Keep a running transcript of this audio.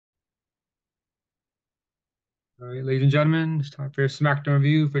All right, ladies and gentlemen, it's time for your Smackdown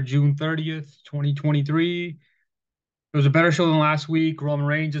review for June 30th, 2023. It was a better show than last week. Roman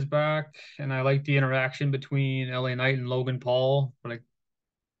Reigns is back, and I like the interaction between LA Knight and Logan Paul for like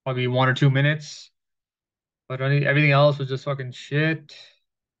probably 1 or 2 minutes. But everything else was just fucking shit.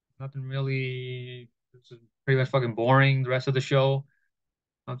 Nothing really. This is pretty much fucking boring, the rest of the show,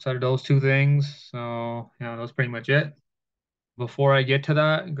 outside of those two things. So, yeah, that was pretty much it. Before I get to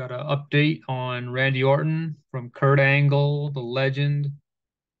that, got an update on Randy Orton from Kurt Angle, the legend.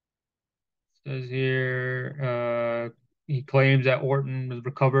 Says here, he claims that Orton was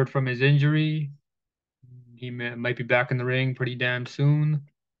recovered from his injury. Might be back in the ring pretty damn soon.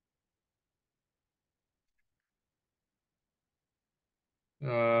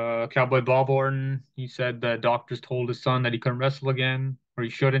 Cowboy Bob Orton, he said that doctors told his son that he couldn't wrestle again, or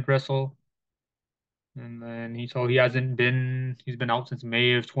he shouldn't wrestle. And then he's been out since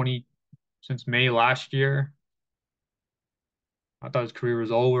May last year. I thought his career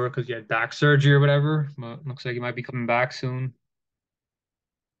was over because he had back surgery or whatever, but looks like he might be coming back soon.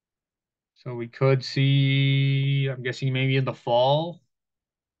 So we could see, I'm guessing maybe in the fall,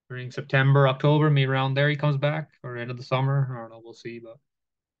 during September, October, maybe around there he comes back, or end of the summer. I don't know, we'll see, but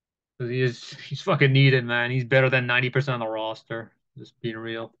 'cause he's fucking needed, man. He's better than 90% of the roster. Just being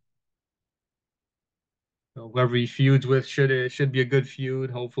real. So whoever he feuds with should be a good feud,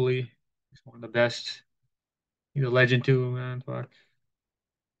 hopefully. He's one of the best. He's a legend too, man. Fuck.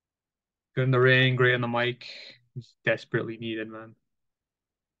 Good in the ring, great on the mic. He's desperately needed, man.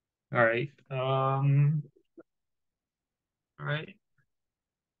 All right. All right.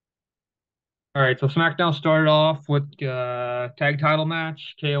 All right, so SmackDown started off with tag title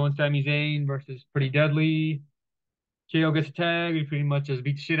match, KO and Sami Zayn versus Pretty Deadly. KO gets a tag. He pretty much just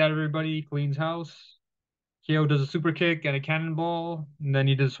beats the shit out of everybody, cleans house. KO does a super kick and a cannonball, and then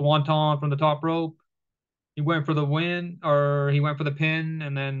he does swanton from the top rope. He went for the win, or he went for the pin,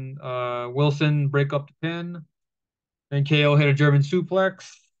 and then Wilson break up the pin. Then KO hit a German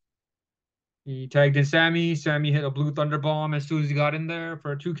suplex. He tagged in Sammy. Sammy hit a blue thunder bomb as soon as he got in there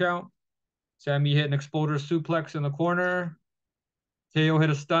for a 2 count. Sammy hit an exploder suplex in the corner. KO hit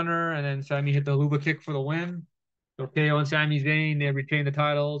a stunner, and then Sammy hit the Luba kick for the win. So KO and Sami Zayn, they retained the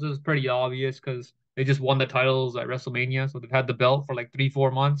titles. It was pretty obvious because they just won the titles at WrestleMania, so they've had the belt for like 3,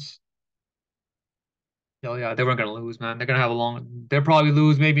 4 months. Hell yeah, they weren't gonna lose, man. They're gonna have a long. They'll probably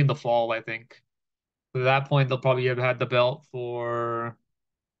lose maybe in the fall, I think. At that point, they'll probably have had the belt for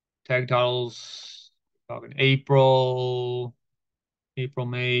tag titles. Talking April,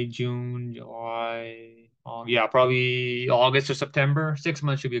 May, June, July. Yeah, probably August or September. 6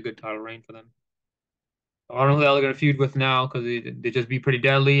 months should be a good title reign for them. I don't know who the hell they're gonna feud with now because they just beat Pretty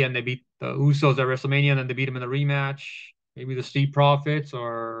Deadly and they beat the Usos at WrestleMania and then they beat them in the rematch. Maybe the Street Profits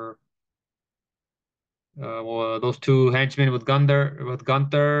or well, those two henchmen with Gunther,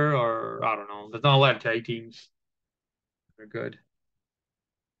 or I don't know. There's not a lot of tag teams. They're good.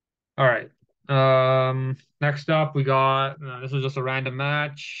 All right. Next up we got this was just a random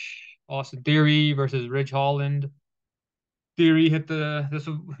match. Austin Theory versus Ridge Holland. Theory hit the this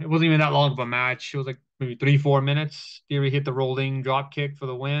was it wasn't even that long of a match. It was like maybe 3, 4 minutes. Theory hit the rolling drop kick for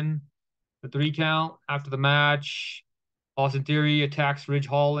the win. The 3 count after the match. Austin Theory attacks Ridge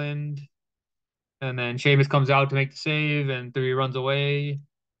Holland, and then Sheamus comes out to make the save, and Theory runs away.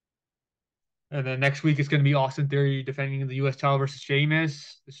 And then next week it's going to be Austin Theory defending the U.S. title versus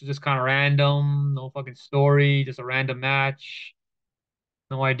Sheamus. This is just kind of random, no fucking story, just a random match.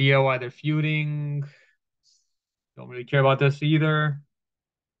 No idea why they're feuding. Don't really care about this either.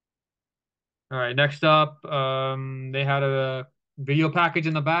 All right, next up, they had a video package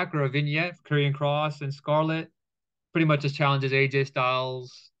in the back or a vignette for Karrion Kross and Scarlett. Pretty much just challenges AJ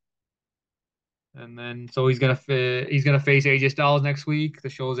Styles. And then so he's gonna face AJ Styles next week. The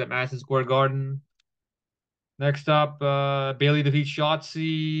show's at Madison Square Garden. Next up, Bailey defeats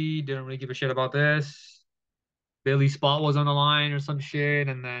Shotzi. Didn't really give a shit about this. Bailey's spot was on the line or some shit,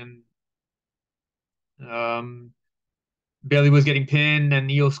 and then um, Bailey was getting pinned, and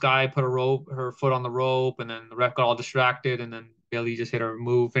Io Sky put her foot on the rope, and then the ref got all distracted, and then Bailey just hit her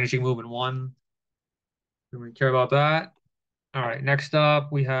finishing move, and won. Didn't really care about that. All right, next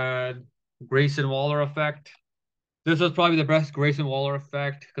up we had Grayson Waller effect. This was probably the best Grayson Waller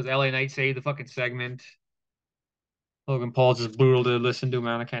effect because LA Knight saved the fucking segment. Logan Paul's just brutal to listen to,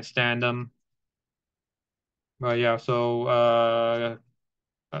 man. I can't stand him. But yeah, so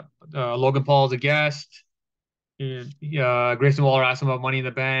Logan Paul's a guest. Grayson Waller asked him about Money in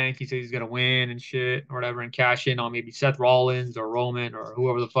the Bank. He says he's gonna win and shit or whatever, and cash in on maybe Seth Rollins or Roman or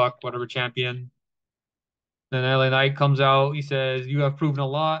whoever the fuck, whatever champion. Then LA Knight comes out. He says, "You have proven a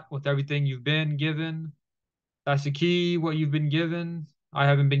lot with everything you've been given." That's the key, what you've been given. I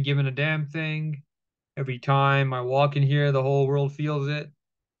haven't been given a damn thing. Every time I walk in here, the whole world feels it.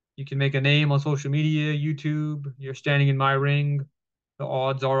 You can make a name on social media, YouTube. You're standing in my ring. The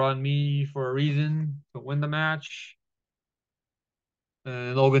odds are on me for a reason to win the match.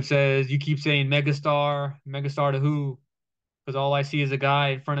 And Logan says, "You keep saying megastar. Megastar to who? Because all I see is a guy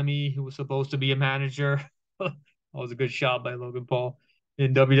in front of me who was supposed to be a manager." That was a good shot by Logan Paul.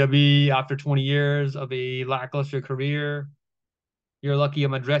 In WWE, after 20 years of a lackluster career, you're lucky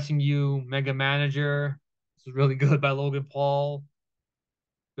I'm addressing you, mega manager. This is really good by Logan Paul.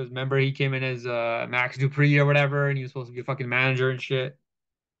 Because remember, he came in as Max Dupree or whatever, and he was supposed to be a fucking manager and shit.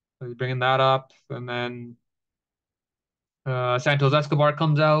 So he's bringing that up. And then Santos Escobar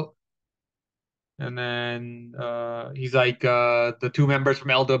comes out. And then he's like, the two members from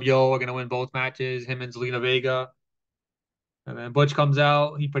LWO are going to win both matches, him and Zelina Vega. And then Butch comes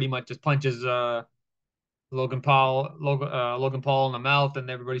out. He pretty much just punches Logan Paul in the mouth, and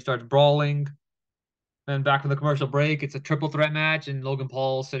everybody starts brawling. Then back to the commercial break. It's a triple threat match, and Logan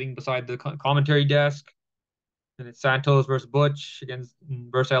Paul sitting beside the commentary desk. And it's Santos versus Butch against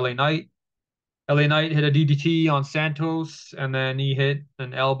versus LA Knight. LA Knight hit a DDT on Santos, and then he hit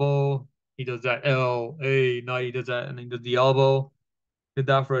an elbow. He does that LA Knight, he does that, and then he does the elbow. Did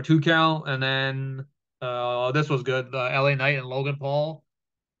that for a 2 count, and then this was good. LA Knight and Logan Paul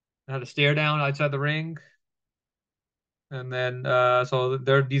had a stare down outside the ring, and then so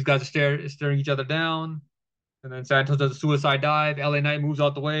they're these guys are staring each other down, and then Santos does a suicide dive. LA Knight moves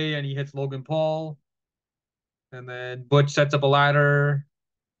out the way, and he hits Logan Paul, and then Butch sets up a ladder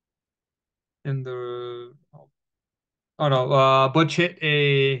in the oh no, Butch hit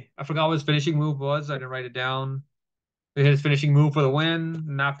a I forgot what his finishing move was. I didn't write it down. He hit his finishing move for the win,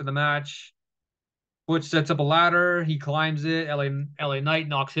 and after the match, Butch sets up a ladder. He climbs it. LA Knight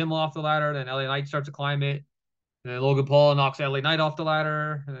knocks him off the ladder. Then LA Knight starts to climb it. And then Logan Paul knocks LA Knight off the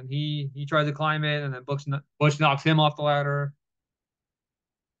ladder. And then he tries to climb it. And then Butch knocks him off the ladder.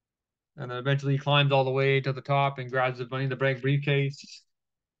 And then eventually he climbs all the way to the top and grabs the Money in the Bank briefcase.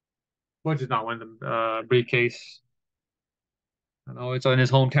 Butch is not winning the briefcase. I know it's in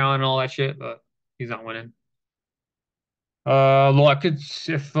his hometown and all that shit, but he's not winning. Look, it's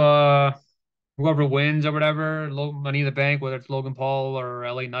if whoever wins or whatever, Money in the Bank, whether it's Logan Paul or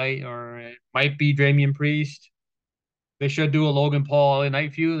LA Knight or it might be Damian Priest. They should do a Logan Paul LA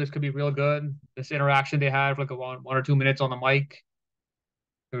Knight feud. This could be real good. This interaction they had for like a 1 or 2 minutes on the mic.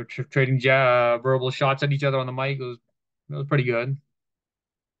 They were trading verbal shots at each other on the mic. It was pretty good.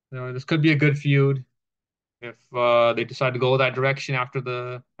 This could be a good feud if they decide to go that direction after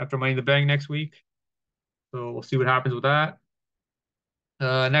Money in the Bank next week. So we'll see what happens with that.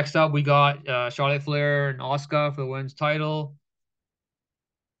 Next up, we got Charlotte Flair and Asuka for the women's title.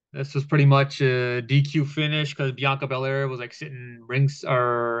 This was pretty much a DQ finish because Bianca Belair was like sitting rings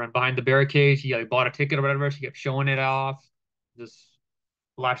or behind the barricade. She like bought a ticket or whatever. She kept showing it off, just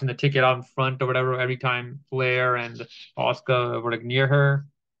flashing the ticket out in front or whatever every time Flair and Asuka were like near her.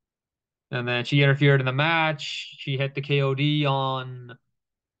 And then she interfered in the match. She hit the KOD on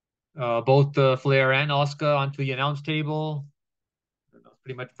both Flair and Asuka onto the announce table. And that's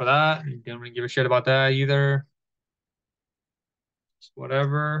pretty much for that. You don't really give a shit about that either. Just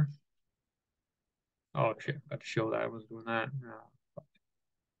whatever. Oh shit, got to show that I was doing that.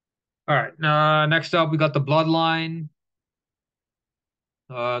 All right. Next up, we got the Bloodline.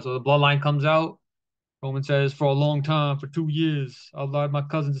 So the Bloodline comes out. Roman says, "For a long time, for 2 years, I allowed my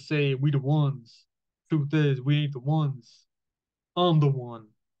cousins to say we the ones. Truth is, we ain't the ones. I'm the one,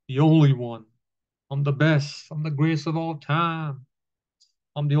 the only one. I'm the best. I'm the greatest of all time.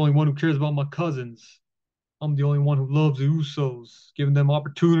 I'm the only one who cares about my cousins. I'm the only one who loves the Usos, giving them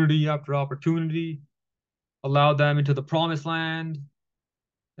opportunity after opportunity, allowed them into the promised land."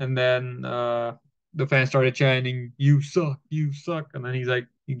 And then the fans started chanting, "You suck, you suck." And then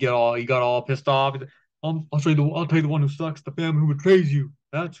he got all pissed off. He's like, I'll tell you the one who sucks, the family who betrays you.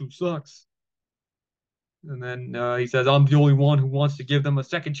 That's who sucks. And then he says, "I'm the only one who wants to give them a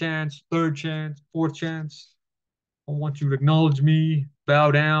second chance, third chance, fourth chance. I want you to acknowledge me, bow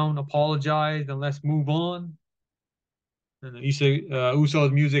down, apologize, and let's move on." And then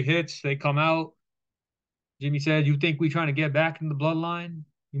Usos music hits. They come out. Jimmy said, "You think we trying to get back in the bloodline?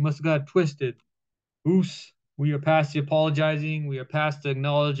 You must have got it twisted. Oos, we are past the apologizing. We are past the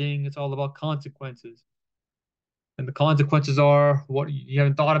acknowledging. It's all about consequences. And the consequences are what you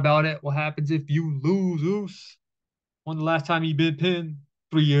haven't thought about it. What happens if you lose, Oos? When the last time you been pinned?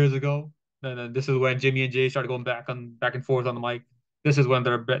 3 years ago." And then this is when Jimmy and Jay started going back and forth on the mic. This is when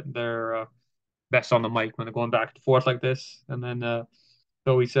they're best on the mic when they're going back and forth like this. And then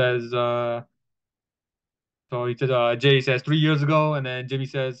so he says, So he said, Jay says 3 years ago, and then Jimmy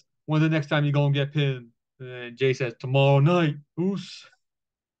says, when's the next time you gonna get pinned? And then Jay says, tomorrow night. Oos.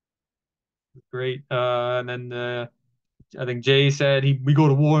 Great. And then I think Jay said we go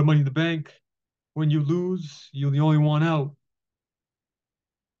to war, Money in the Bank. When you lose, you're the only one out.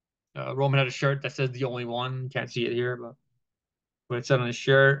 Roman had a shirt that says the only one. Can't see it here, but it said on his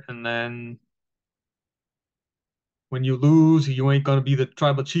shirt. And then when you lose, you ain't gonna be the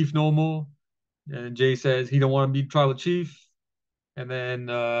tribal chief no more. And Jay says he don't want to be tribal chief. And then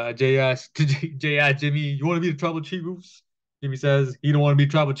Jay asked Jimmy, "You want to be the tribal chief?" Oops. Jimmy says he don't want to be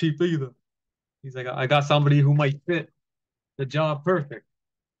tribal chief either. He's like, "I got somebody who might fit the job perfect,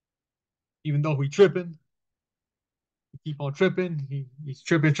 even though he tripping. He keep on tripping. He's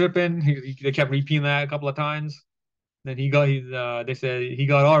tripping. They kept repeating that a couple of times. Then they said he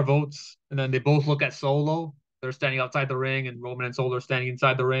got our votes, and then they both look at Solo. They're standing outside the ring, and Roman and Solo are standing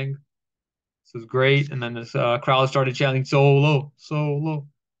inside the ring. This was great. And then this crowd started chanting Solo, Solo.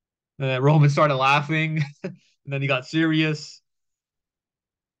 And then Roman started laughing, and then he got serious.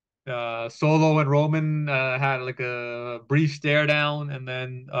 Solo and Roman had like a brief stare down, and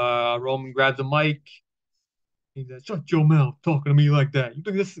then Roman grabs the mic. He says, "Shut your mouth, talking to me like that. You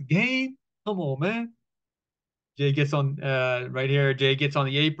think this is a game? Come on, man." Jay gets on right here. Jay gets on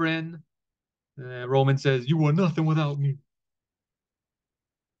the apron. Roman says, "You were nothing without me."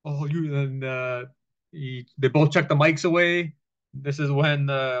 Oh, you and they both check the mics away. This is when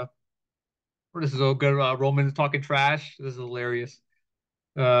this is so good. Roman's talking trash. This is hilarious.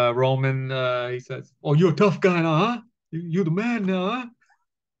 Roman he says, "Oh, you're a tough guy now, huh? You're the man now, huh?"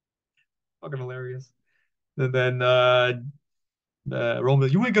 Fucking hilarious. And then Roman,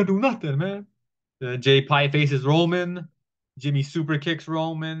 "You ain't gonna do nothing, man." Jay pie faces Roman. Jimmy super kicks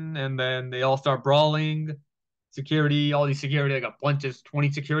Roman, and then they all start brawling. Security, all these security, like a bunch of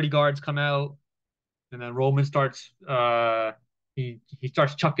 20 security guards come out, and then Roman starts he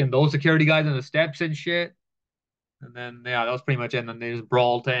starts chucking those security guys in the steps and shit. And then yeah, that was pretty much it. And then they just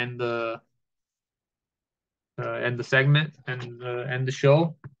brawl to end the segment and end the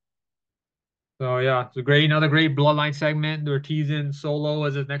show. So yeah, it's a great another great bloodline segment. They're teasing Solo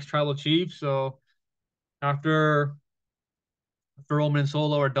as his next tribal chief. So after after Roman and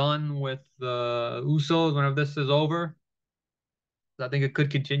Solo are done with the Usos, whenever this is over, I think it could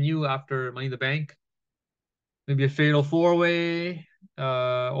continue after Money in the Bank. Maybe a fatal four way,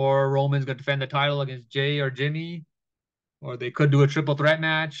 or Roman's gonna defend the title against Jay or Jimmy, or they could do a triple threat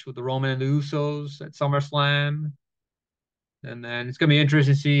match with the Roman and the Usos at SummerSlam. And then it's gonna be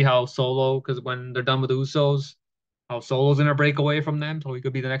interesting to see how Solo, because when they're done with the Usos, how Solo's gonna break away from them. So he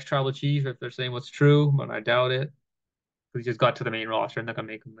could be the next tribal chief if they're saying what's true, but I doubt it. Because he just got to the main roster and they're gonna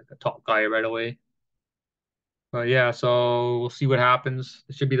make him like a top guy right away. But yeah, so we'll see what happens.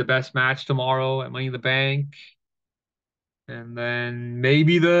 It should be the best match tomorrow at Money in the Bank. And then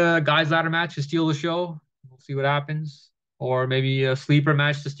maybe the guys ladder match to steal the show. We'll see what happens. Or maybe a sleeper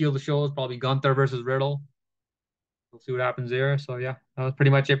match to steal the show is probably Gunther versus Riddle. We'll see what happens there. So yeah, that was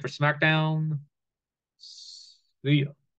pretty much it for SmackDown. See ya.